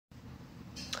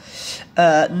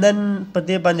نن په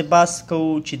دې باندې بحث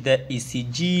کوو چې د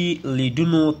ECG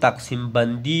لیډونو تقسیم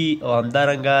بندي او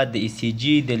همدارنګه د ECG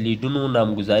د لیډونو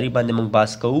نامګذاري باندې موږ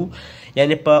بحث کوو.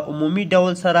 یعنې په عمومي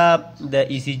ډول سره د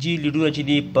ECG لیډونه چې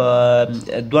دي په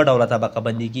دوه ډوله طبقه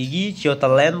بندي کیږي، چې یو ته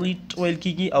لیم لیډ ویل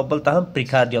کیږي او بل ته هم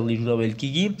پریکارډیال لیډونه ویل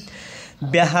کیږي.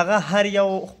 بیا هغه هر یو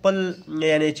خپل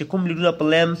یعنې چې کوم لیډونه په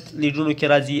لیم لیډونو کې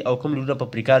راځي او کوم لیډونه په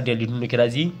پریکارډیال لیډونو کې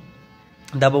راځي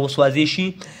دا به اوس واضح شي.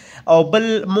 او بل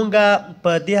مونږه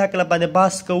په دې هکله باندې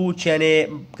بحث کوو چې یعنې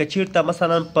که چېرته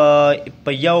مثلا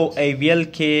په یو ایویل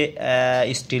کې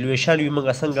اسټیلیویشن وي، مونږ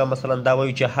څنګه مثلا دا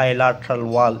وایو چې های لاترل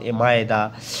وال ایمای ده،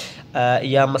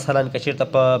 یا مثلا که چېرته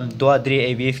په 2-3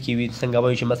 ایویف کې وي څنګه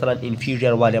وایو چې مثلا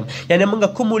انفیریور والیم. یعنې مونږ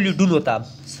کومو لیډونو ته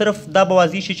صرف دا به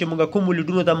واضح شي چې مونږ کومو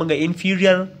لیډونو ته مونږ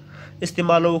انفیریور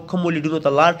استعمالو، کومو لیډونو ته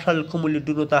لاترل، کومو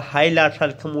لیډونو ته های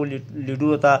لاترل، کومو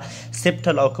لیډونو ته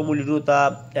سپټل او کومو لیډونو ته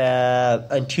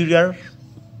انټیریور.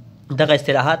 دغه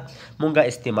اصطلاحات مونږ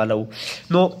استعمالو.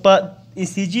 نو په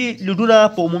ECG لیډونه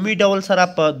په عمومي ډول سره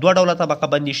په دوه ډوله طبقه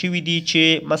بندي شوي دي، چې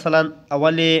مثلا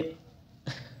اول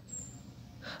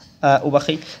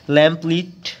وبخښئ لیمپ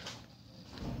لیډ،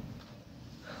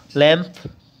 لیمپ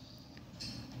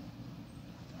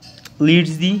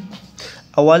لیډز دي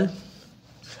اول،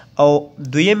 او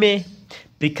دویمې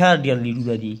پریکارډیال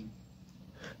لیډونه دي،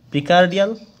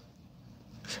 پریکارډیال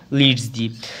لیډز دي.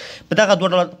 په دغه دوه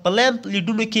ډوله په لیمپ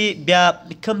لیډونو کې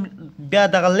بیا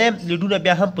دغه لیمپ لیډونه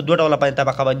بیا هم په دوه ډوله باندې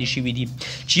طبقه بندي شوي دي،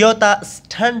 چې یو ته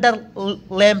سټنډرډ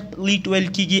لیمپ لیډ ویل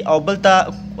کیږي او بل ته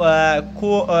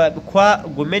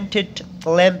کوآګومنټډ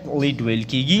لیمپ لیډ ویل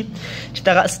کیږي. چې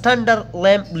دغه سټنډرډ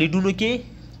لیمپ لیډونو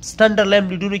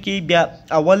کې بیا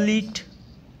اول لیډ،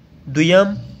 دویم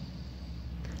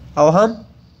او هم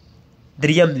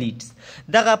دریم لیډز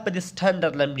دغه په د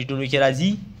سټنډرډ لیمپ لیډونو کې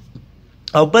راځي،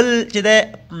 او بل چې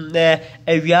د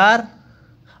AVR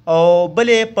او بل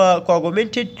په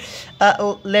کوآګومنټډ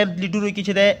لیمپ لیډونو کې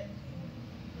چې د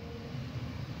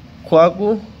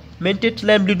کوآګومنټډ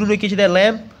لیمپ لیډونو کې چې د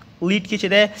لیمپ لیډ کې چې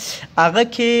د هغه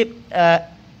کې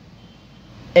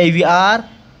AVR،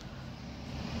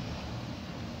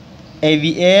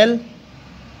 AVL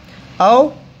او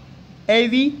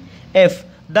AVF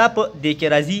دا په دې کې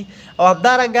راځي. او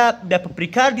همدارنګه بیا په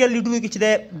پریکارډیال لیډونو کې چې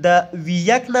د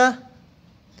V1 نه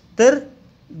تر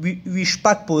V6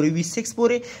 پورې V6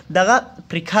 پورې دغه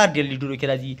پریکارډیال لیډونو کې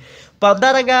راځي. په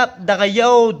همدارنګه دغه 1،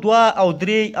 2 او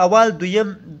 3 اول، دویم،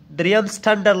 دریم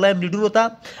سټنډرډ لیمپ لیډونو ته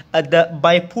د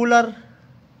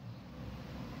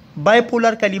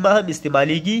بایپولر کلمه هم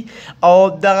استعمالیږي، او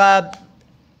دغه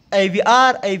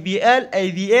AVR، AVL،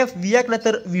 AVF V1 نه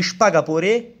تر V6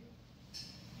 پورې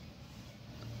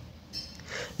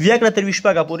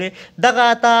دغه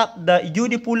ته د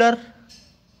یونیپولر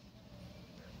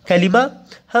کلمه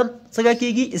هم څنګه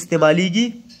کیږي استعمالیږي.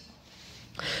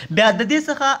 بیا د دې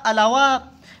څخه علاوه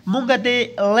مونږ د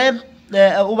لیمپ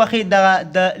وبخښئ د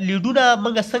لیډونه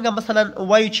مونږ څنګه مثلا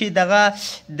وایو چې دغه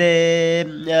د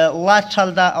لاترل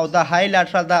ده او دا های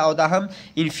لاترل ده او دا هم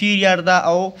انفیریور ده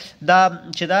او دا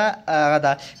چې ده هغه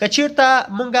ده. که چېرته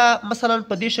مونږ مثلا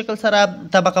په دې شکل سره بله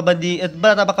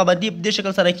طبقه بندي په دې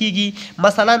شکل سره کیږي،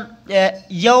 مثلا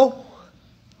یو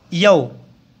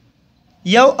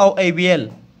او AVL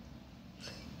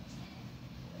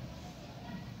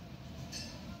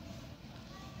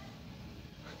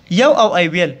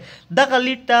دغه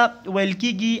لیډ ته ویل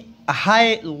کیږي های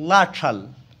لاترل.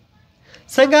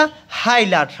 څنګه های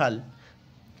لاترل؟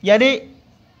 یعنې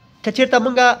که چېرته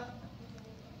مونږ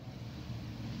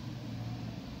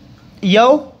یو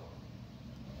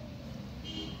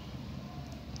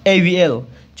AVL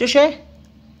څه شی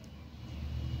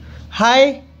های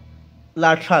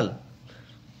لاترل،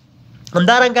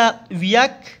 همدارنګه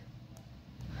V1،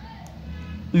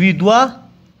 V2،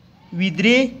 V3،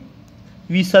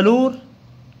 V4،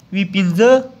 V5،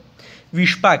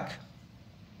 V6.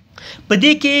 په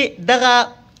دې کې دغه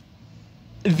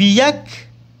V1،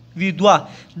 V2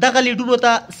 دغه لیډونو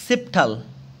ته سپټل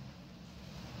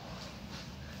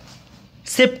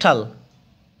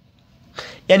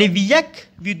یعنې V1،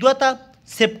 V2 ته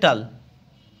سپټل،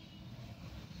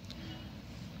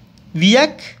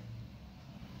 V1،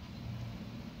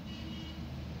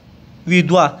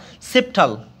 V2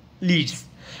 سپټل لیډز.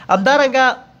 همدارنګه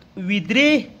V3،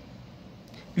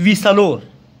 V4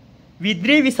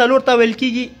 ته ویل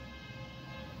کیږي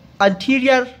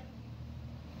انټیریور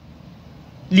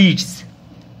لیډز.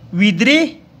 V3،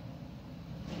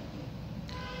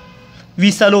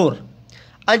 V4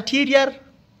 انټیریور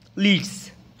لیډز.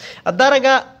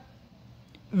 همدارنګه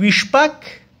V6،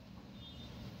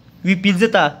 V5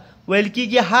 ته ویل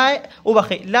کیږي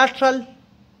لاترل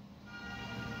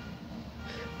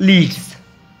لیډز.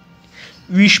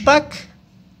 V6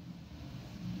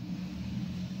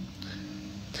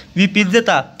 V5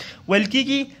 ته ویل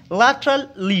کېږي lateral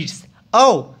leads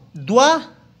او 2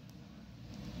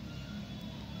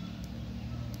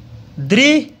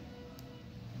 3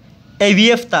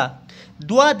 AVF ته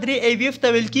 2 3 AVF ته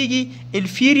ویل کېږي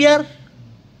inferior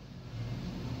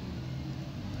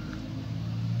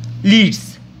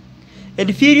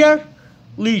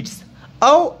leads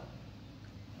او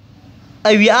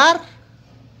IVR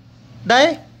دی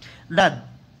none.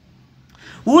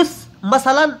 اوس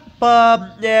مثلا په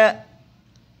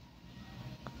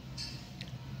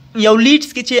یو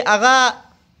لیډز کې چې هغه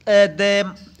د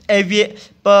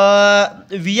په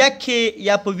V1 کې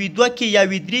یا په V2 کې یا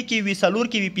V3 کې V4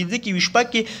 کې V5 کې V6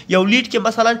 کې یو لیډ کې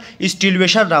مثلا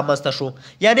اسټیلیویشن رامنځته شو،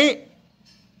 یعنی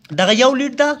دغه یو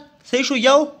لیډ ده صحیح شو،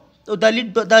 یو دا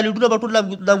لیډونه به ټول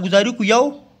نامګذاري کو، یو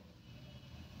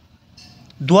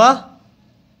 2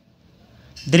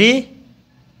 3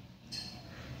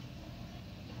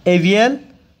 AVL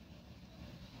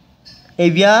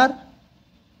AVR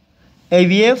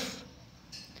AVF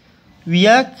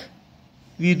V1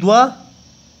 V2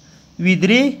 V3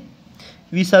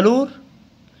 V4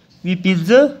 V5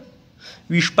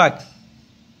 V6.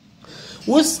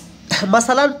 اوس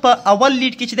مثلا په اول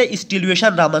لیډ کې چې د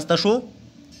اسټیلیویشن رامنځته شو،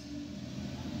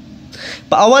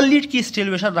 په اول لیډ کې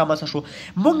اسټیلیویشن رامنځته شو،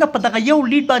 موږ په دغه یو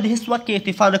لیډ باندې هیڅ وخت کې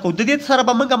اکتفا نه کوو، د دې سره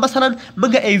به موږ مثلا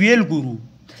AVL ګورو.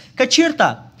 که چیرته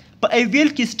په AVL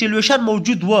کې اسټیلیویشن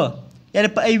موجود و، یعنی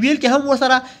په AVL کې هم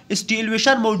ورسره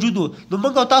اسټیلیویشن موجود و، نو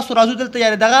موږ او تاسو راځو دلته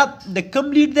یعنی دغه د کوم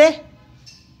لیډ دی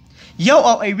یو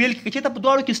او AVL کې چېرته په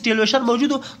دواړو کې اسټیلیویشن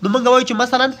موجود و، نو موږ وایو چې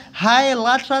مثلا high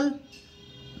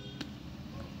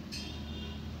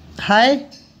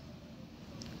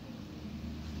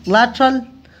lateral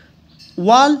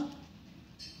wall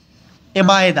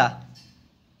امایده.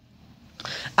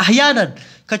 احیانا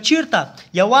که چیرته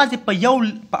یوازې په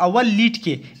اول لیډ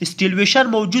کې اسټیلیویشن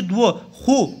موجود و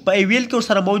خو په AVL کې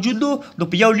ورسره موجود و، نو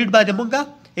په یو لیډ باندې موږ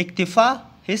اکتفا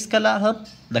هیڅ کله هم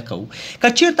نه کوو. که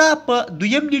چیرته په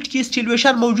دویم لیډ کې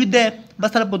اسټیلیویشن موجود دی،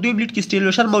 مثلا په دویم لیډ کې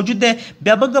اسټیلیویشن موجود دی،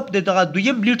 بیا موږ په دغه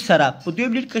دویم لیډ سره په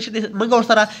دویم لیډ کې موږ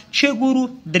ورسره چې ګورو،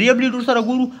 دریم لیډ ورسره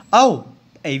ګورو او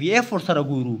AVF ورسره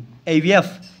ګورو. AVF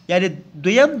یعنی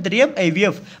دویم دریم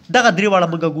AVF دغه درې واړه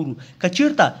موږ ګورو. که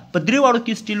چیرته په درې واړو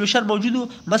کې اسټیلیویشن موجود و،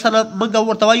 مثلا موږ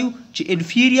ورته وایو چې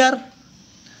inferior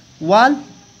wall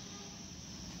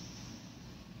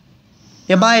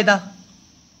امایده.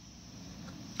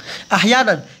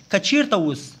 احیانا که چیرته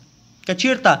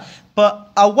په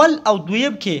اول او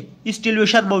دویم کې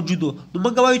اسټیلیویشن موجود و، نو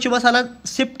موږ وایو چې مثلا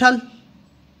septal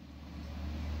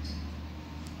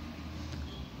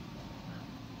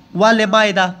wall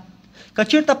امایده. که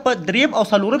چیرته په دریم او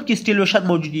څلورم کې اسټیلیویشن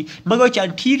موجود وي، موږ وایو چې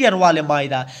انټیریور وال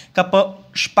امایده. که په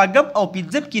شپږم او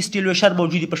پنځم کې اسټیلیویشن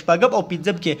موجود وي، په شپږم او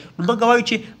پنځم کې، نو موږ وایو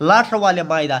چې لاټرل وال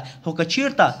امایده. خو که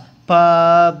چیرته په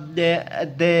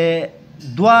د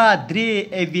 2 3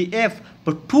 AVF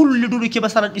په ټولو لیډونو کې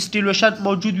مثلا اسټیلیویشن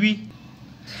موجود وي،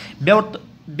 بیا ورته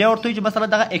وایو چې مثلا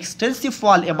دغه ایکسټنسیف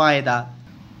وال امایده.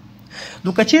 نو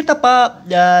که چیرته په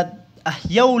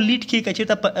یو لیډ کې که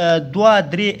چېرته په 2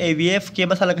 3 AVF کې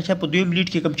مثلا که چېرته په دویم لیډ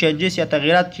کې کوم چینجز یا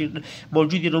تغیرات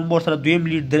موجود دي، نو موږ ورسره دویم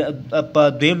لیډ په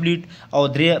دویم لیډ او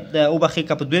وبخښئ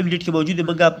که په دویم لیډ کې موجود دي،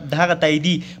 موږ د هغه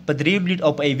تاییدي په دریم لیډ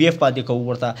او په AVF باندې کوو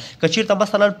ورته. که چېرته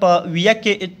مثلا په V1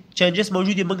 کې چینجز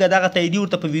موجود دي، موږ د هغه تاییدي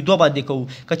ورته په V2 باندې کوو.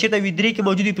 که چېرته V3 کې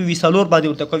موجود دي، په V4 باندې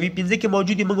ورته کوو. V5 کې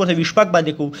موجود دي، موږ ورته V6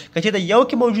 باندې کوو. که چېرته یو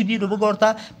کې موجود دي، نو موږ ورته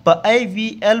په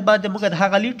IVL باندې موږ د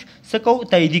هغه لیډ څه کوو،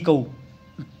 تاییدي کوو.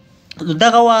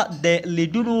 دغه وا د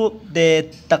لیډونو د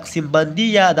تقسیم بندی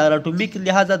یا د اناټومیک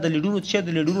لحاظه د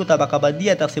لیډونو طبقه بندی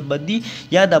یا تقسیم بندی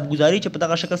یا نامګذاري چې په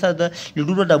دغه شکل سره د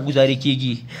لیډونو نامګذاري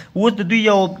کیږي. اوس د دوی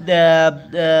یو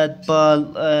په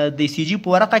د ECG په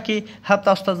ورقه کې هم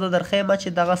تاسو ته زه درښیم چې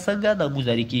دغه څنګه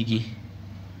نامګذاري کیږي.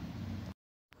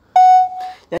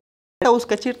 اوس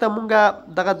که چېرته مونږ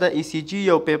دغه د ECG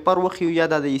یو پیپر وښیو یا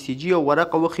د ECG یو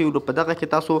ورقه وښیو، نو په دغه کې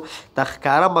تاسو ته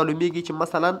ښکاره معلومیږي چې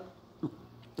مثلا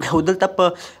دلته په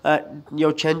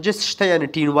یو چینجز شته، یعنی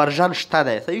ټین ورژن شته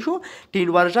دی. صحیح شو. ټین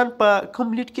ورژن په کوم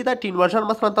لیډ کې ده؟ ټین ورژن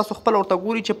مثلا تاسو خپل ورته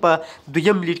ګوري چې په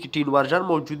دویم لیډ کې ټین ورژن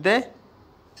موجود دی،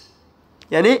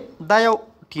 یعنی دا یو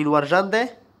ټین ورژن دی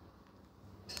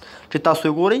چې تاسو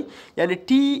یې ګورئ، یعنی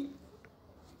ټي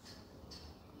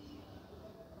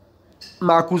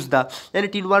معکوس ده، یعنی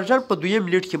ټین ورژن په دویم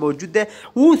لیډ کې موجود دی.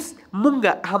 اوس مونږ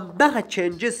همدغه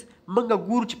چینجز مونږ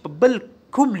ګورو چې په بل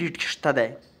کوم لیډ کې شته دی،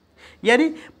 یعنی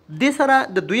دې سره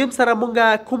د دویم سره مونږ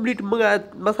کوم لیډ مونږ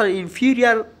مثلا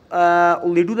انفیریر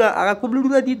لیډونه هغه کوم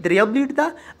لیډونه دي؟ دریم لیډ ده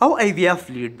او IVF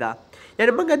لیډ ده.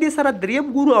 یعنې موږ دې سره دریم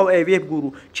ګورو او ایویف ګورو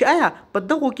چې آیا په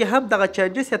دغو کې هم دغه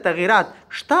چینجز یا تغیرات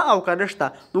شته او که نه شته.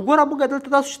 نو ګوره موږ دلته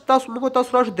تاسو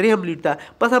راشو دریم لیډ ته.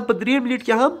 مثلا په دریم لیډ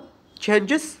کې هم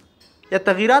چینجز یا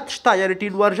تغیرات شته، یعنې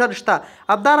ټین ورژن شته.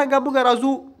 همدارنګه موږ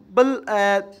راځو بل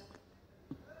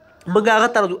موږ هغه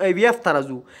ته راځو ایویف ته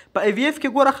راځو. په ایویف کې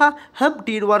ګوره ښه هم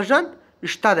ټین ورژن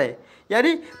شته دی،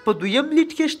 یعنی په دویم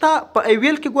لیډ کې شته. په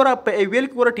ایویل کې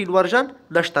ګوره ټین ورژن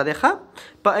نشته دی. ښه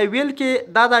په ایویل کې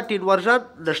دا ټین ورژن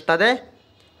نشته دی.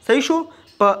 صحیح شو.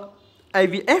 په ای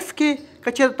وی اف کې که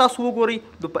چېرته تاسو وګورئ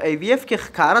نو په ای وی اف کې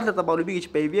ښکاره درته معلومیږي چې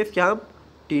په ای وی اف کې هم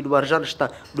ټین ورژن شته.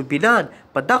 نو بنان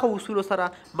په دغه اصولو سره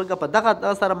موږ په دغه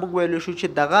سره موږ ویلی شو چې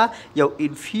دغه یو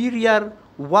انفیریر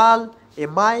وال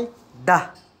ایمای ده.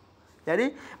 یعنی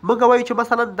موږ وایو چې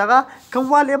مثلا دغه کوم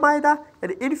وال ایمای ده،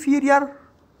 یعنی انفیریر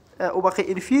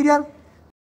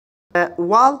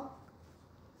وال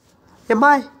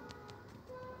ایمای،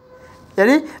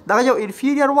 یعنی دغه یو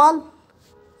انفیریر وال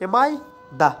ایمای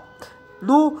ده.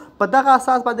 نو په دغه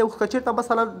اساس باندې که چېرته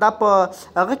مثلا دا په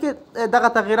هغه کې دغه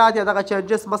تغیرات یا دغه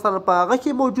چینجز مثلا په هغه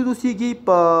کې موجود اوسیږي،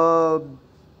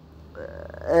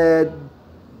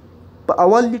 په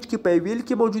اول لیډ کې په ایویل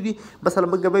کې موجود وي. مثلا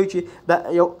موږ وایو چې دا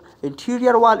یو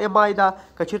انټیریر وال ایمای ده.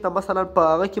 که چېرته مثلا په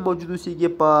هغه کې موجود اوسیږي،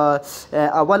 په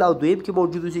اول او دویم کې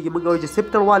موجود اوسیږي، موږ وایو چې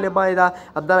سپټل وال ایمای ده.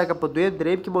 همدارنګه په دویم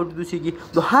دریم کې موجود اوسیږي.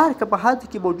 نو هر که په هر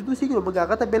کې موجود اوسیږي نو موږ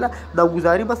هغه ته بېله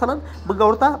نامګزاري مثلا موږ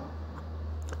ورته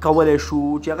کولی شو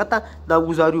چې هغه ته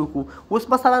نامګزاري وکړو. اوس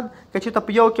مثلا که چېرته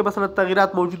په یو کې مثلا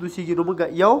تغیرات موجود اوسیږي نو موږ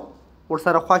یو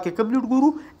ورسره خوا کې کوم لیډ ګورو؟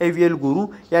 ایویل ګورو.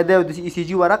 یا دا یو د ای سی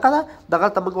جي ورقه ده،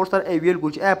 دغلته موږ ورسره ایویل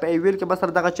ګورو چې آیا په ایویل کې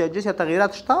مثلا دغه چینجز یا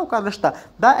تغیرات شته او که نه شته.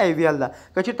 دا ایویل ده.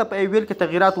 که چېرته په ایویل کې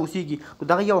تغیرات اوسیږي نو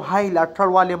دغه یو های لاترل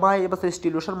وال ایمای مثلا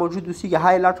اسټیلیوشن موجود اوسیږي،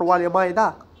 های لاترل وال ایمای ده.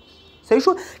 صحیح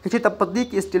شو. که چېرته په دې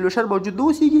کې اسټیلیوشن موجود نه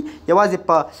اوسیږي، یوازې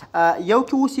په یو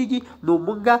کې اوسیږي، نو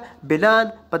موږ بنان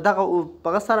په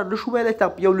دغه سره نشو ویلی چې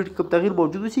په یو لیډ کې کوم تغییر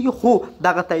موجود اوسیږي خو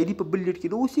دغه تاییدي په بل لیډ کې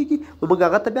نه اوسیږي، نو موږ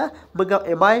هغه ته بیا موږ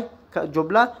ایمای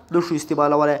جمله نشو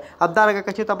استعمالولی. همدارنګه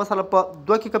که چېرته مثلا په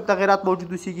دوه کې کوم تغیرات موجود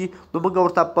اوسیږي نو موږ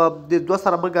ورته په د دوه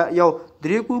سره موږ یو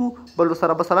درې ګورو، بل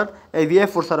سره مثلا ای وی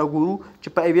اف ورسره ګورو چې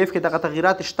په ای وی اف کې دغه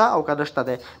تغیرات شته او که نه شته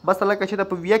دی. مثلا که چېرته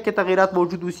په وی کې تغیرات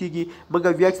موجود اوسیږي موږ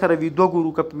وی سره وی دوه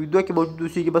ګورو. که په وی دوه کې موجود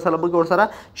اوسیږي مثلا موږ ورسره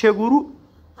چې ګورو.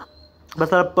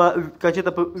 مثلا که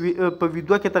چېرته په وی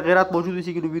دوه کې تغیرات موجود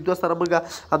اوسیږي نو وی دوه سره موږ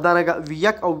همدارنګه وی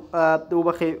یک او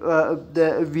د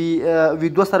وی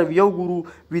دوه سره وی یو ګورو.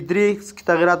 وی درې کې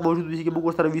تغیرات موجود اوسیږي موږ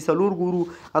ورسره وی څلور ګورو.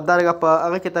 همدارنګه په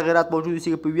هغه کې تغیرات موجود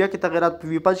اوسیږي، په وی کې تغیرات په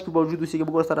وی پنځ کې موجود اوسیږي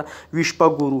موږ ورسره وی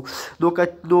شپږ ګورو.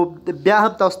 نو بیا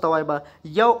هم تاسو ته وایم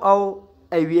یو او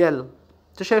ای وی ال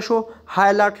څه شی شو؟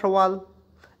 های لاترل وال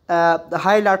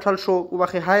های لاترل شو.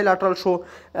 های لاترل شو.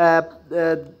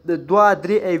 دوه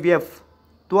درې ای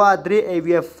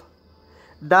وی اف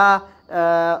دا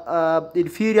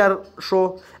انفیریر شو.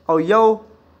 او یو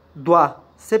دوه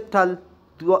سپټل،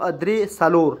 درې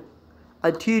څلور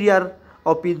انټیریر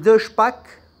او پنځه شپږ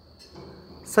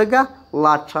څنګه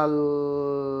لاترل.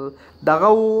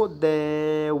 دغه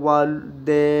د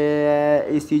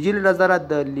ای سی جي له نظره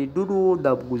د لیډونو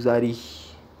نامګزاري.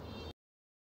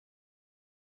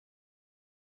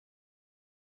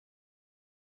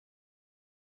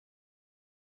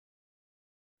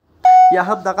 یا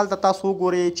هم دغلته تاسو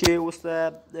وګورئ چې اوس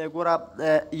ګوره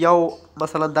یو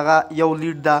مثلا دغه یو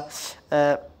لیډ ده،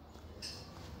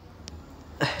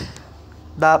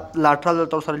 دا لاترل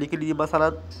دلته ورسره لیکلي دي. مثلا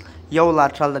یو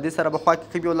لاترل ده، دې سره به خوا کې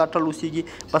کوم یو لاترل اوسیږي؟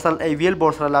 مثلا ایویل به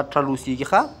ورسره لاترل اوسیږي.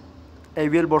 ښه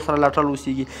ایویل به ورسره لاترل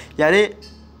اوسیږي، یعنې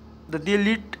د دې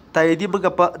لیډ تاییدي موږ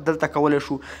په دلته کولی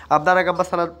شو. همدارنګه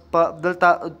مثلا په دلته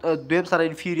دویم سره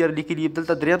انفیریر لیکلي،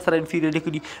 دلته دریم سره انفیریر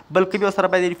لیکلي، بل کوم یو سره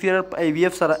باید انفیریر په ای وی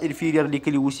اف سره انفیریر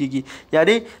لیکلي اوسیږي.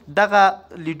 یعنې دغه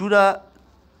لیډونه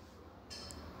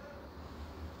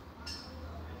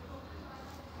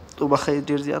وبخښئ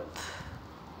ډېر زیات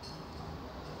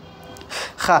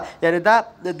ښه، یعنې دا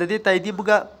د دې تاییدي موږ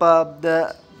په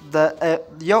د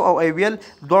یو او ایویل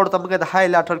دواړو ته موږ د های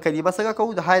لاترل کلمه څنګه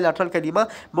کوو؟ د های لاترل کلمه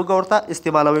موږ ورته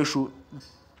استعمالوی شو.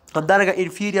 همدارنګه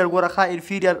انفیریر ګوره ښه،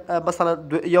 انفیریر مثلا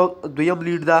یو دویم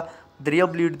لیډ ده،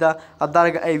 دریم لیډ ده،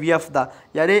 همدارنګه ای وی اف ده،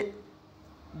 یعنې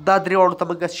دا درې واړو ته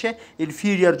موږ څه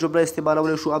انفیریر جمله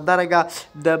استعمالولی شو. همدارنګه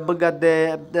موږ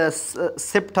د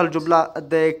سپټل جمله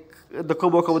د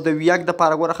کومو د وی یک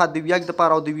دپاره ګوره ښه، د وی یک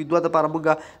دپاره او د وی دوه دپاره موږ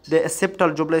د سپټل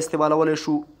جمله استعمالولی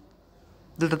شو.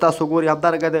 دلته تاسو ګورئ.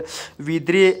 همدارنګه د وی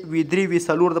درې وی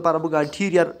څلور دپاره موږ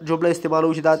انټیریر جمله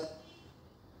استعمالوو چې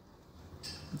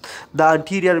دا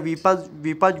انټیریر وی پنځ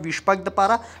وی شپږ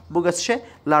دپاره موږ څه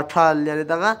لاترل، یعنې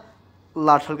دغه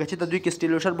لاټرل که چېرته دوی کې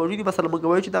سټیلیوشن موجود وي مثلا موږ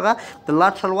وایو چې دغه د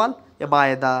لاټرل وال یا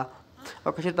مایع ده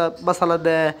او که چېرته مثلا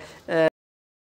د